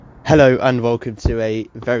Hello and welcome to a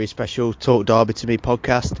very special Talk Derby to Me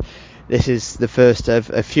podcast. This is the first of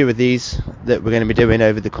a few of these that we're going to be doing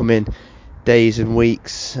over the coming days and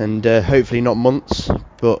weeks and hopefully not months,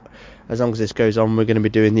 but as long as this goes on we're going to be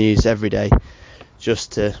doing these every day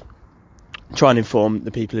just to try and inform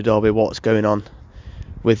the people of Derby what's going on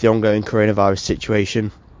with the ongoing coronavirus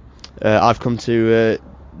situation. I've come to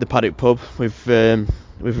the Paddock Pub. We've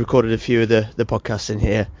recorded a few of the podcasts in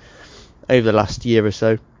here over the last year or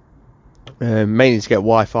so. Mainly to get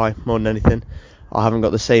Wi-Fi more than anything. I haven't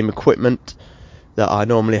got the same equipment that I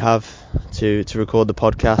normally have to record the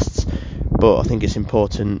podcasts, but I think it's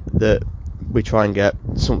important that we try and get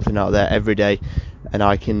something out there every day, and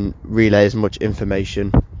I can relay as much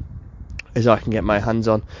information as I can get my hands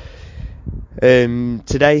on.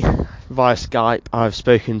 Today, via Skype, I've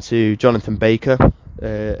spoken to Jonathan Baker,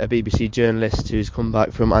 a BBC journalist who's come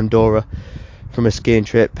back from Andorra from a skiing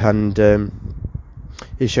trip, and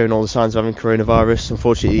he's showing all the signs of having coronavirus.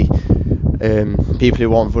 Unfortunately, people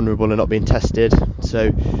who aren't vulnerable are not being tested,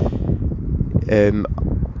 so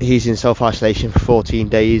he's in self-isolation for 14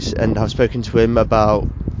 days, and I've spoken to him about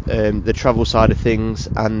the travel side of things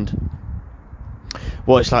and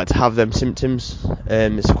what it's like to have them symptoms.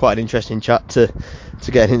 It's quite an interesting chat to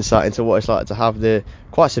get an insight into what it's like to have the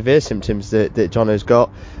quite severe symptoms that Jono's got.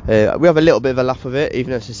 We have a little bit of a laugh of it, even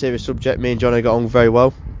though it's a serious subject. Me and Jono got on very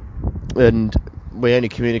well, and we only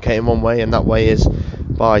communicate in one way, and that way is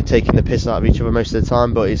by taking the piss out of each other most of the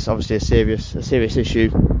time, but it's obviously a serious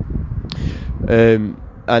issue.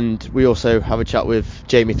 And we also have a chat with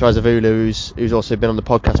Jamie Thrazavulu, who's also been on the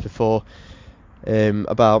podcast before,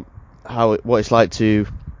 about what it's like to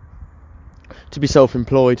be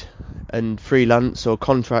self-employed and freelance or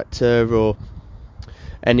contractor or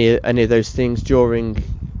any of those things during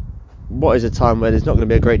what is a time where there's not going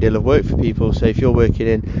to be a great deal of work for people. So if you're working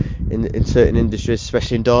in certain industries,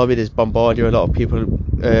 especially in Derby, there's Bombardier, a lot of people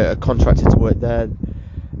are contracted to work there,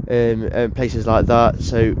 and places like that.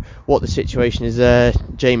 So what the situation is there,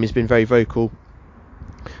 Jamie's been very vocal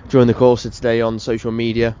during the course of today on social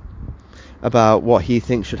media about what he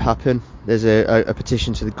thinks should happen. There's a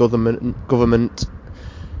petition to the government.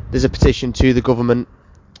 There's a petition to the government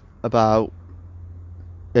about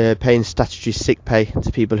paying statutory sick pay to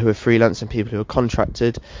people who are freelance and people who are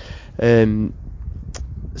contracted.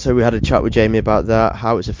 So we had a chat with Jamie about that,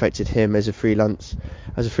 how it's affected him as a freelance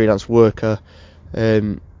worker.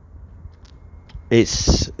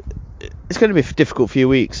 It's going to be a difficult few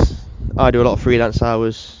weeks. I do a lot of freelance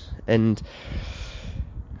hours, and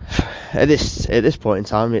at this point in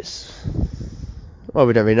time, we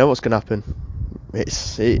don't really know what's going to happen.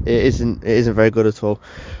 It isn't very good at all.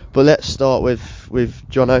 But let's start with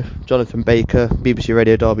Jonathan Baker, BBC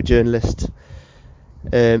Radio Derby journalist.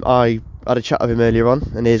 I had a chat with him earlier on,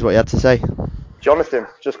 and here's what he had to say. Jonathan,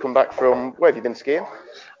 just come back from, where have you been skiing?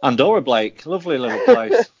 Andorra, Blake. Lovely little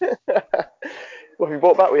place. What have you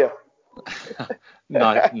brought back with you?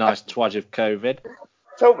 nice twedge of COVID.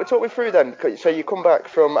 Talk me through then. So you come back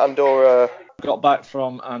from Andorra. Got back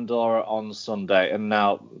from Andorra on Sunday, and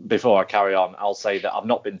now before I carry on, I'll say that I've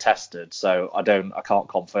not been tested, so I can't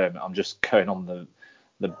confirm it. I'm just going on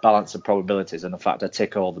the balance of probabilities and the fact I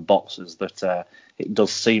tick all the boxes that it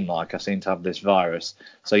does seem like I seem to have this virus.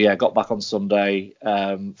 So yeah, got back on Sunday,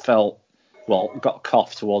 got a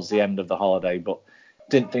cough towards the end of the holiday, but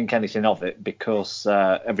didn't think anything of it because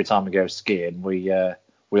every time we go skiing, we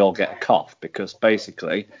all get a cough because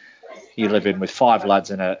basically you're living with 5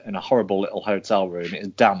 lads in a horrible little hotel room. It's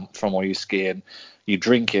damp from all your skiing. You're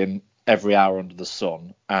drinking every hour under the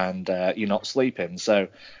sun, and you're not sleeping. So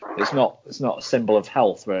it's not a symbol of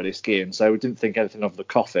health really, skiing. So we didn't think anything of the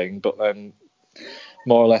coughing, but then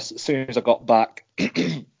more or less as soon as I got back,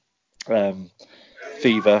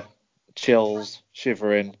 fever, chills,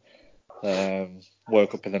 shivering.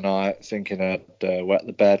 Woke up in the night thinking I'd wet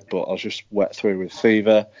the bed, but I was just wet through with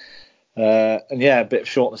fever. And yeah, a bit of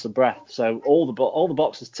shortness of breath. So all the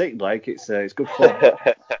boxes tick, Blake. It's good fun.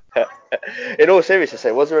 In all seriousness,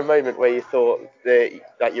 was there a moment where you thought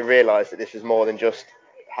that you realised that this was more than just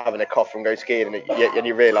having a cough from going skiing, and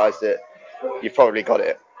you realised that you've probably got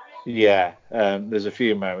it? Yeah, there's a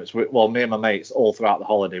few moments. Me and my mates all throughout the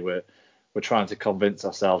holiday we're trying to convince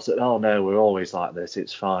ourselves that we're always like this.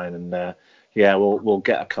 It's fine, and we'll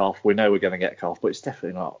get a cough. We know we're going to get a cough, but it's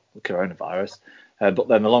definitely not the coronavirus. But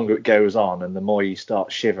then the longer it goes on and the more you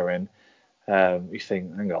start shivering, you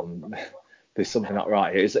think, hang on, there's something not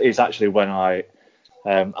right here. It's actually when I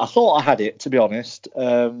thought I had it, to be honest,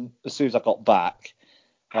 as soon as I got back.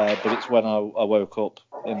 But it's when I woke up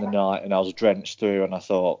in the night and I was drenched through, and I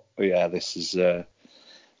thought, this is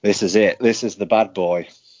it. This is the bad boy.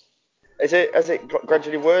 Has it got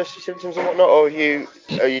gradually worse, your symptoms and whatnot, or are you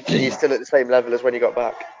still at the same level as when you got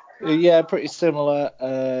back? Yeah, pretty similar.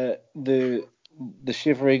 The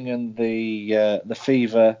shivering and the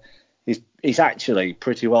fever is actually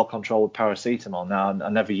pretty well controlled with paracetamol now. I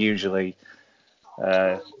never usually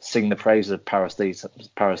sing the praise of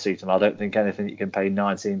paracetamol. I don't think anything you can pay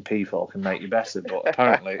 19p for can make you better, but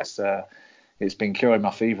apparently it's been curing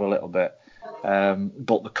my fever a little bit.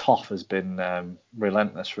 But the cough has been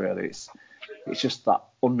relentless, really. It's just that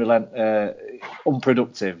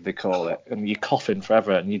unproductive, they call it, and you're coughing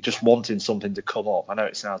forever and you're just wanting something to come up. I know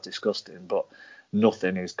it sounds disgusting, but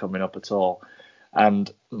nothing is coming up at all.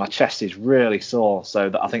 And my chest is really sore,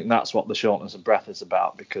 so I think that's what the shortness of breath is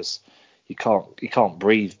about, because you can't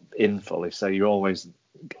breathe in fully, so you're always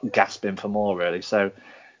gasping for more, really. So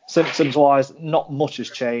symptoms wise, not much has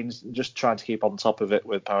changed. Just trying to keep on top of it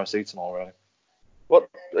with paracetamol, really. What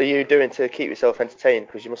are you doing to keep yourself entertained?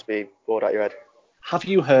 Because you must be bored out of your head. Have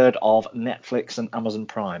you heard of Netflix and Amazon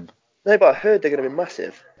Prime? No, but I heard they're going to be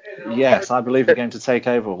massive. Yes, I believe they're going to take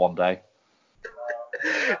over one day.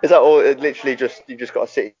 Is that all? Literally, you've just got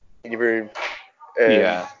to sit in your room.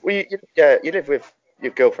 Yeah. Well, you live with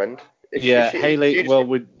your girlfriend. Hayley. Well,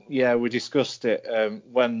 we discussed it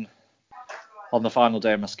when on the final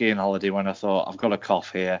day of my skiing holiday, when I thought I've got a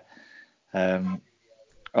cough here.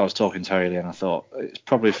 I was talking to Hayley and I thought it's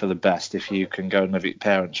probably for the best if you can go and live with your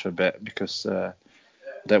parents for a bit, because I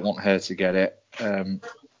don't want her to get it. So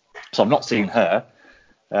I've not seen her.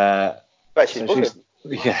 But she's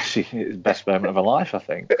the best moment of her life, I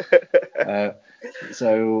think. I've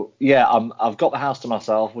got the house to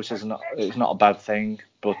myself, which it's not a bad thing,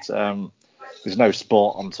 but there's no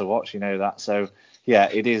sport on to watch, you know that. So yeah,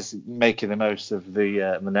 it is making the most of the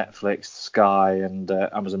Netflix, Sky, and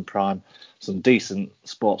Amazon Prime. Some decent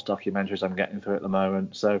sports documentaries I'm getting through at the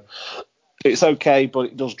moment. So it's okay, but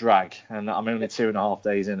it does drag, and I'm only 2.5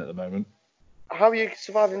 days in at the moment. How are you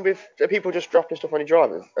surviving with? Are people just dropping stuff on your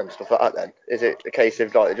drive and stuff like that? Then is it a case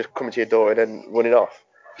of like just coming to your door and then running off?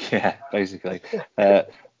 Yeah, basically.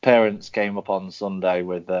 Parents came up on Sunday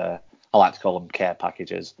with I like to call them care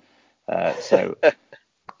packages. So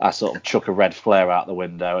I sort of chuck a red flare out the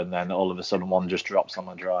window, and then all of a sudden one just drops on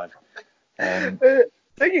my drive.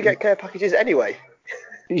 Don't you get care packages anyway?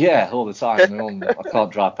 Yeah, all the time. I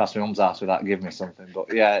can't drive past my mum's house without giving me something.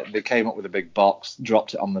 But yeah, they came up with a big box,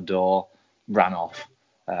 dropped it on the door, ran off.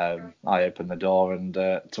 I opened the door and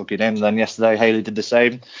took it in. Then yesterday, Hayley did the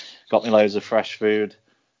same, got me loads of fresh food.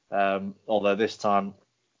 Although this time,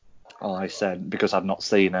 I said, because I'd not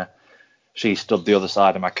seen her, she stood the other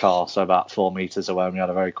side of my car, so about 4 meters away, and we had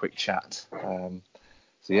a very quick chat. So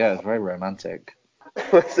yeah, it was very romantic.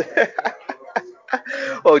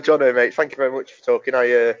 Well, Jono, mate, thank you very much for talking.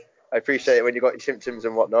 I appreciate it when you got your symptoms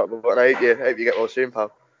and whatnot, but I hope you get well soon,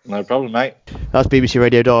 pal. No problem, mate. That's BBC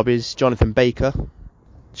Radio Derby's Jonathan Baker,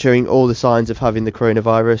 showing all the signs of having the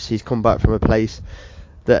coronavirus. He's come back from a place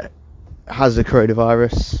that has the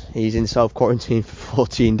coronavirus. He's in self-quarantine for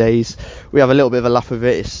 14 days. We have a little bit of a laugh of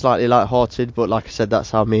it. It's slightly light-hearted, but like I said,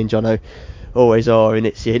 that's how me and Jono always are, and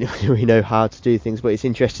it's the only way we know how to do things. But it's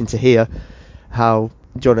interesting to hear how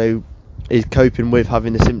Jono is coping with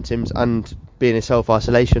having the symptoms and being in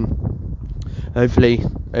self-isolation. Hopefully,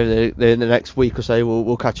 over the next week or so,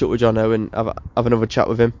 we'll catch up with Jono and have another chat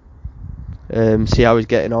with him, see how he's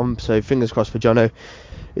getting on. So fingers crossed for Jono.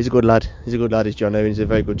 He's a good lad. He's Jono. He's a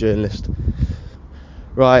very good journalist.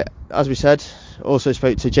 Right, as we said, also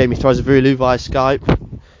spoke to Jamie Thrizavulu via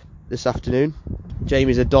Skype this afternoon.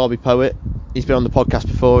 Jamie's a Derby poet. He's been on the podcast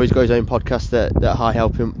before. He's got his own podcast that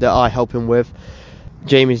I help him with.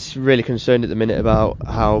 Jamie's really concerned at the minute about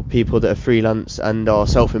how people that are freelance and are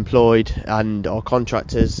self-employed and are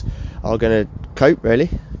contractors are going to cope, really,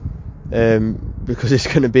 because it's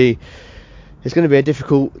going to be a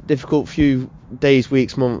difficult few days,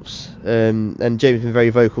 weeks, months. And Jamie's been very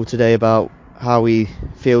vocal today about how he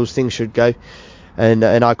feels things should go. And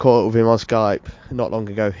I caught up with him on Skype not long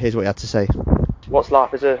ago. Here's what he had to say. What's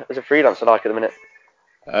life as a freelancer like at the minute?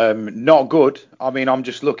 Not good. I mean, I'm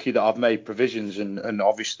just lucky that I've made provisions and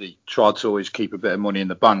obviously tried to always keep a bit of money in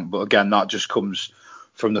the bank. But again, that just comes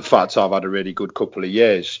from the fact I've had a really good couple of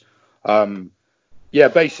years.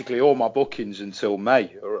 Basically all my bookings until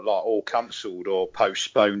May are like all cancelled or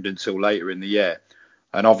postponed until later in the year.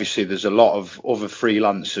 And obviously there's a lot of other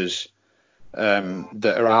freelancers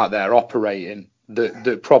that are out there operating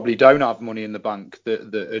that probably don't have money in the bank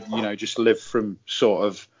that just live from sort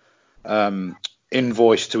of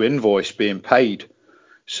invoice to invoice being paid.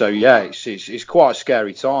 So yeah, it's quite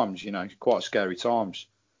scary times, quite scary times.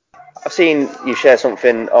 I've seen you share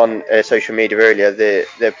something on social media earlier,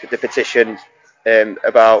 the petition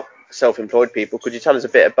about self-employed people. Could you tell us a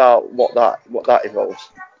bit about what that involves?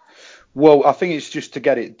 Well, I think it's just to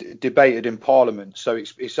get it debated in Parliament, so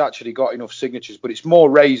it's actually got enough signatures, but it's more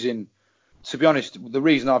raising. To be honest, the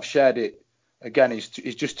reason I've shared it again is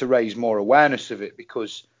just to raise more awareness of it,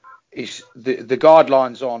 because the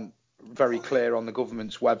guidelines aren't very clear on the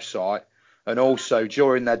government's website, and also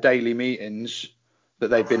during their daily meetings that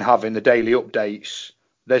they've been having, the daily updates,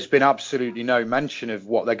 there's been absolutely no mention of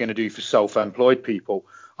what they're going to do for self-employed people.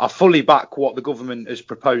 I fully back what the government has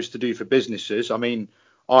proposed to do for businesses. I mean,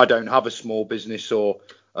 I don't have a small business or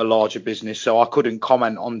a larger business, so I couldn't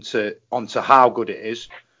comment onto how good it is,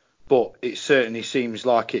 but it certainly seems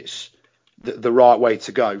like it's the right way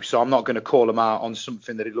to go. So I'm not going to call them out on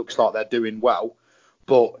something that it looks like they're doing well.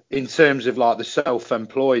 But in terms of like the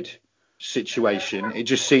self-employed situation, it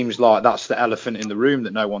just seems like that's the elephant in the room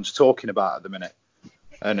that no one's talking about at the minute.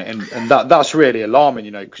 And that's really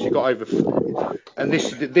alarming, because you've got over, and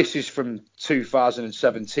this is from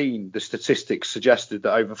 2017. The statistics suggested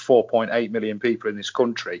that over 4.8 million people in this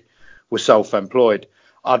country were self-employed.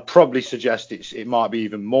 I'd probably suggest it might be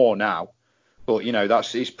even more now, but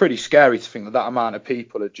it's pretty scary to think that amount of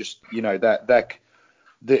people are just,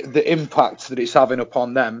 the impact that it's having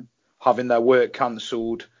upon them, having their work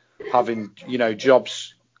cancelled, having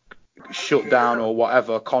jobs shut down or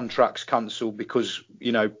whatever, contracts cancelled because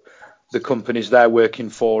the companies they're working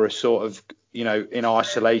for are sort of in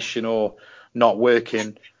isolation or not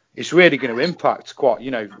working. It's really going to impact quite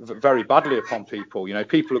very badly upon people.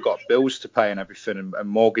 People have got bills to pay and everything, and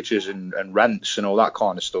mortgages and rents and all that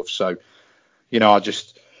kind of stuff. So I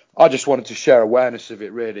just wanted to share awareness of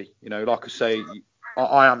it, really. Like I say,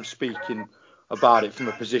 I am speaking about it from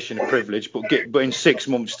a position of privilege, but in 6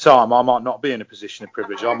 months' time, I might not be in a position of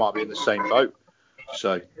privilege. I might be in the same boat.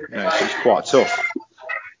 So, it's quite tough.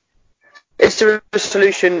 Is there a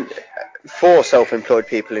solution for self-employed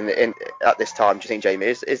people in at this time? Do you think, Jamie?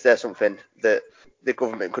 Is there something that the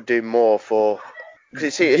government could do more for?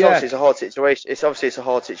 Because obviously it's a hard situation. It's a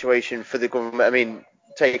hard situation for the government. I mean,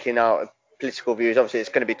 taking out political views, obviously it's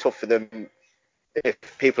going to be tough for them if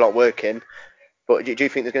people aren't working. But do you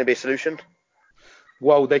think there's going to be a solution?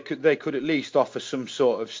 Well, they could at least offer some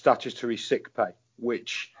sort of statutory sick pay,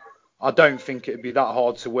 which I don't think it'd be that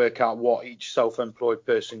hard to work out what each self-employed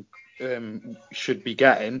person should be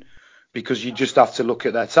getting, because you just have to look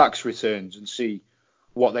at their tax returns and see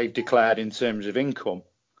what they've declared in terms of income.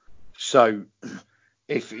 So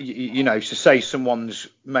if so say someone's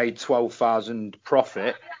made 12,000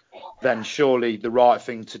 profit, then surely the right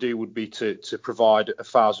thing to do would be to provide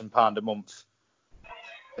 £1,000 a month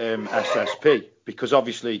SSP, because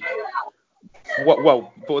obviously,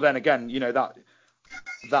 but then again,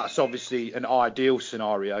 that's obviously an ideal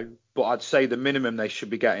scenario, but I'd say the minimum they should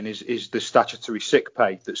be getting is the statutory sick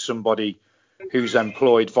pay that somebody who's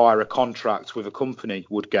employed via a contract with a company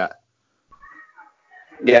would get.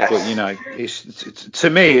 Yeah. But to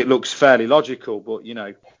me it looks fairly logical, but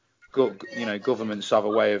governments have a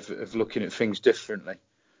way of looking at things differently.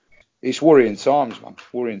 It's worrying times, man.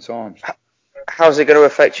 Worrying times. How's it going to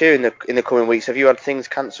affect you in the coming weeks? Have you had things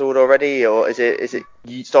cancelled already, or is it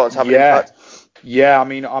starting to have an impact? Yeah, I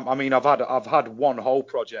mean, I've had one whole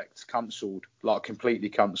project cancelled, like completely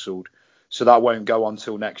cancelled, so that won't go on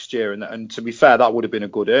till next year. And to be fair, that would have been a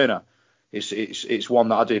good earner. It's one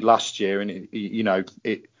that I did last year, and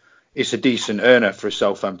it's a decent earner for a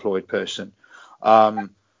self-employed person. And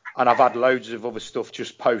I've had loads of other stuff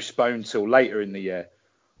just postponed till later in the year.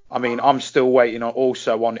 I mean, I'm still waiting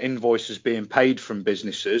on invoices being paid from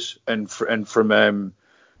businesses and from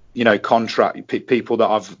contract people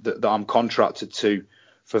that I'm contracted to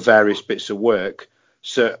for various bits of work.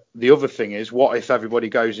 So the other thing is, what if everybody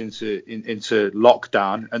goes into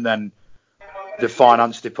lockdown and then the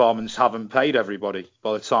finance departments haven't paid everybody?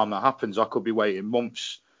 By the time that happens, I could be waiting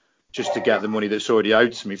months just to get the money that's already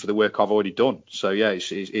owed to me for the work I've already done. So yeah,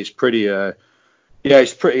 it's pretty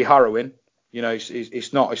harrowing.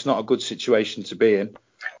 It's not a good situation to be in.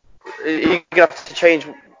 You're gonna have to change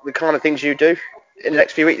the kind of things you do in the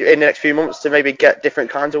next few weeks, in the next few months, to maybe get different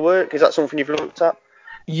kinds of work. Is that something you've looked at?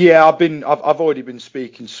 Yeah, I've already been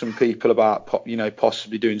speaking to some people about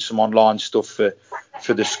possibly doing some online stuff for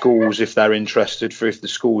the schools if they're interested. For if the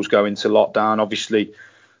schools go into lockdown, obviously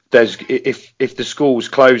if the schools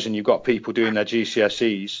close and you've got people doing their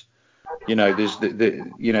GCSEs, there's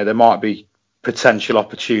there might be potential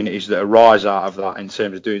opportunities that arise out of that in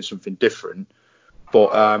terms of doing something different.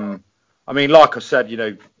 But I mean, like I said,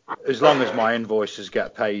 as long as my invoices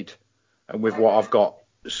get paid and with what I've got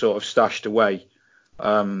sort of stashed away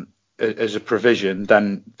as a provision,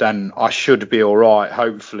 then I should be all right,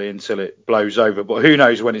 hopefully, until it blows over. But who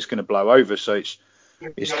knows when it's going to blow over? So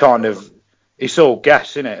it's kind of, it's all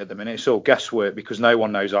guess, isn't it, at the minute? It's all guesswork because no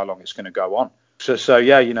one knows how long it's going to go on. So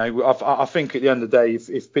yeah, you know, I think at the end of the day,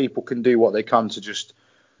 if people can do what they can to just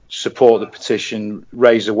support the petition,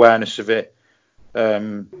 raise awareness of it,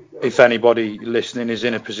 if anybody listening is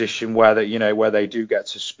in a position where they do get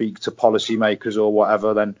to speak to policymakers or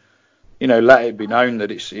whatever, then, you know, let it be known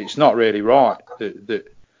that it's not really right, that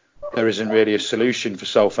there isn't really a solution for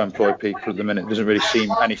self-employed people at the minute. There doesn't really seem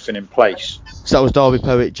anything in place. So that was Derby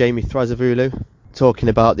poet Jamie Thrizavulu talking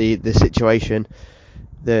about the situation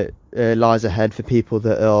that lies ahead for people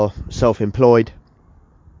that are self-employed,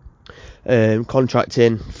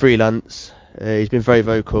 contracting, freelance. He's been very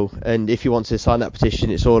vocal, and if you want to sign that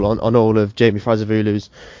petition, it's all on all of Jamie Thrizavulu's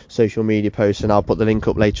social media posts, and I'll put the link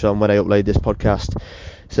up later on when I upload this podcast.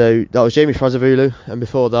 So that was Jamie Thrizavulu, and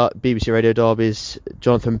before that, BBC Radio Derby's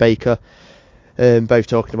Jonathan Baker, both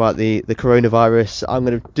talking about the coronavirus. I'm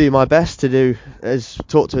going to do my best to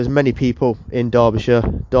talk to as many people in Derbyshire,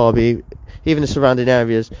 Derby, even the surrounding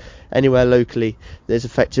areas, anywhere locally that is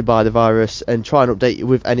affected by the virus, and try and update you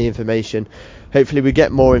with any information. Hopefully we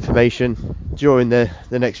get more information during the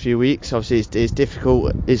next few weeks. Obviously it's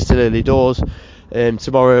difficult, it's still early doors.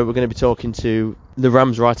 Tomorrow we're going to be talking to the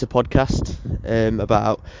Rams Writer podcast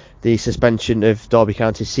about the suspension of Derby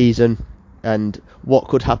County's season and what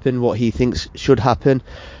could happen, what he thinks should happen.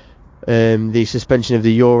 The suspension of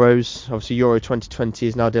the Euros. Obviously Euro 2020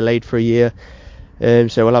 is now delayed for a year.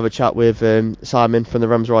 So we'll have a chat with Simon from the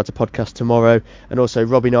Rams Writer podcast tomorrow, and also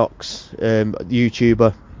Robbie Knox, the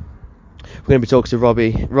YouTuber. We're going to be talking to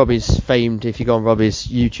Robbie. Robbie's famed, if you go on Robbie's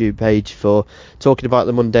YouTube page, for talking about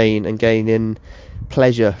the mundane and gaining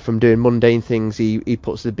pleasure from doing mundane things. He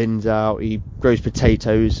puts the bins out, he grows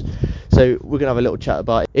potatoes. So we're going to have a little chat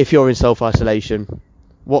about, if you're in self-isolation,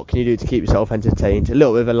 what can you do to keep yourself entertained? A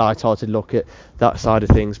little bit of a light-hearted look at that side of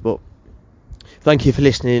things. But thank you for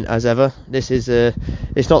listening as ever. This is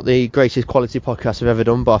it's not the greatest quality podcast I've ever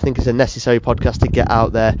done, but I think it's a necessary podcast to get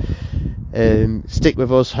out there. Stick with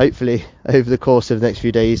us. Hopefully over the course of the next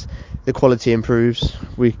few days the quality improves,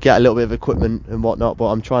 we get a little bit of equipment and whatnot, but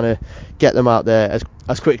I'm trying to get them out there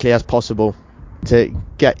as quickly as possible to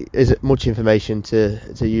get as much information to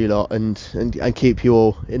you lot and keep you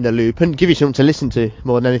all in the loop and give you something to listen to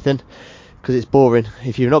more than anything, because it's boring.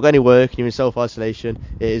 If you've not got any work and you're in self-isolation,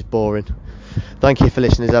 it is boring. Thank you for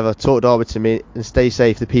listening as ever. Talk Derby to me and stay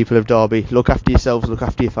safe, the people of Derby. Look after yourselves, look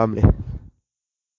after your family.